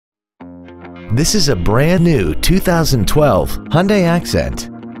This is a brand new 2012 Hyundai Accent.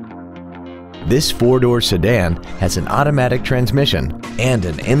 This four-door sedan has an automatic transmission and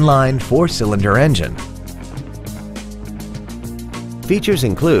an inline four-cylinder engine. Features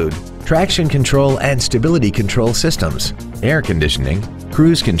include traction control and stability control systems, air conditioning,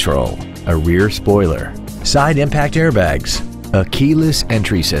 cruise control, a rear spoiler, side impact airbags, a keyless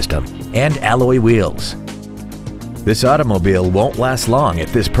entry system, and alloy wheels. This automobile won't last long at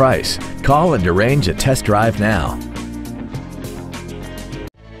this price. Call and arrange a test drive now.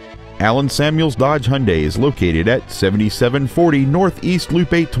 Allen Samuels Dodge Hyundai is located at 7740 Northeast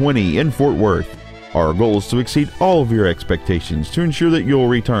Loop 820 in Fort Worth. Our goal is to exceed all of your expectations to ensure that you'll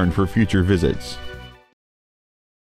return for future visits.